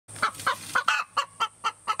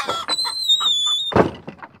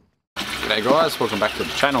G'day guys, welcome back to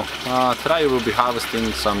the channel. Today we'll be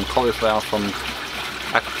harvesting some cauliflower from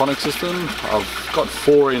aquaponic system. I've got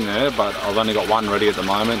 4 in there, but I've only got 1 ready at the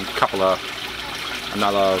moment.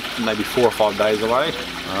 Another maybe 4 or 5 days away.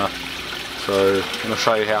 So I'm going to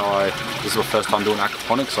show you how this is my first time doing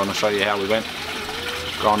aquaponics, so I'm going to show you how we went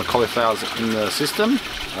growing the cauliflowers in the system.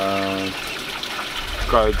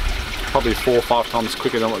 Grow probably 4 or 5 times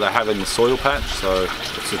quicker than what they have in the soil patch, so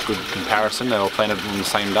it's a good comparison. They were planted on the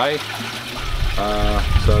same day.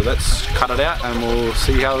 So let's cut it out and we'll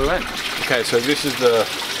see how we went. Okay, so this is the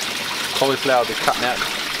cauliflower we're cutting out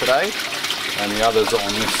today, and the others are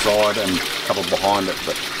on this side and a couple behind it,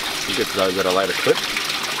 but we'll get to those at a later clip.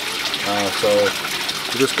 So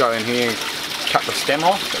we'll just go in here, cut the stem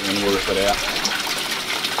off, and then we'll rip it out.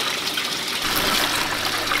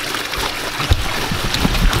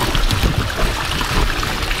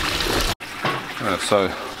 So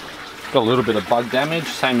got a little bit of bug damage,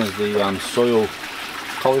 same as the soil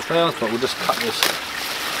cauliflowers, but we'll just cut this.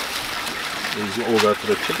 These will all go to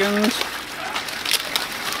the chickens.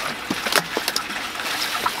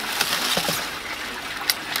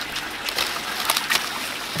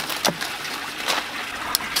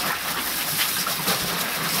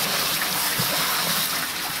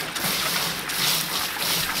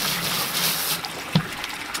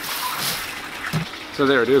 So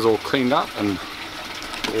there it is, all cleaned up, and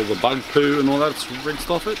all the bug poo and all that's rinsed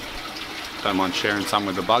off it. Don't mind sharing some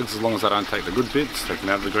with the bugs as long as they don't take the good bits. They can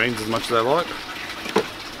have the greens as much as they like.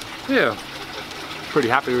 Yeah, pretty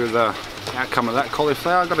happy with the outcome of that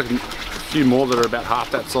cauliflower. Got a few more that are about half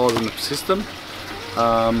that size in the system.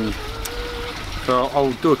 So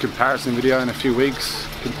I'll do a comparison video in a few weeks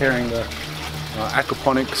comparing the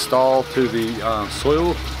aquaponic style to the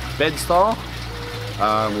soil bed style.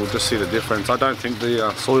 We'll just see the difference. I don't think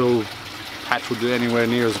the soil patch will do anywhere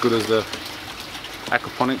near as good as the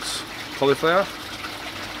aquaponics cauliflower.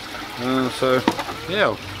 So yeah,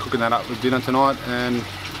 I'm cooking that up with dinner tonight and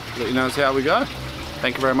let you know how we go.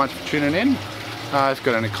 Thank you very much for tuning in. If you've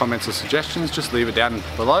got any comments or suggestions, just leave it down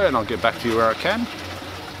below and I'll get back to you where I can.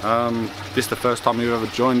 If this is the first time you've ever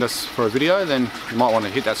joined us for a video, then you might want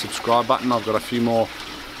to hit that subscribe button. I've got a few more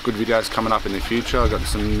good videos coming up in the future. I've got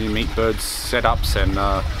some new meat birds setups and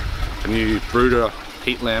a new brooder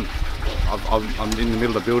heat lamp. I'm in the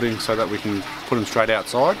middle of the building so that we can put them straight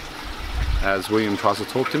outside as William tries to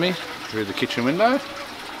talk to me through the kitchen window.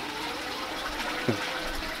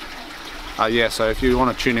 Yeah, so if you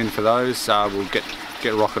want to tune in for those, we'll get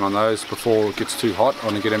rocking on those before it gets too hot. I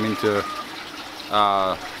want to get them into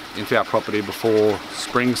our property before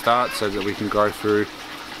spring starts so that we can grow through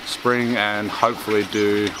spring and hopefully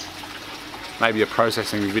do maybe a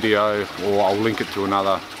processing video, or I'll link it to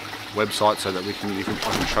another website so that I can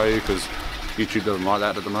show you, because YouTube doesn't like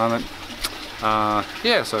that at the moment.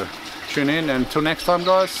 Yeah, so tune in, and until next time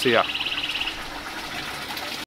guys, see ya.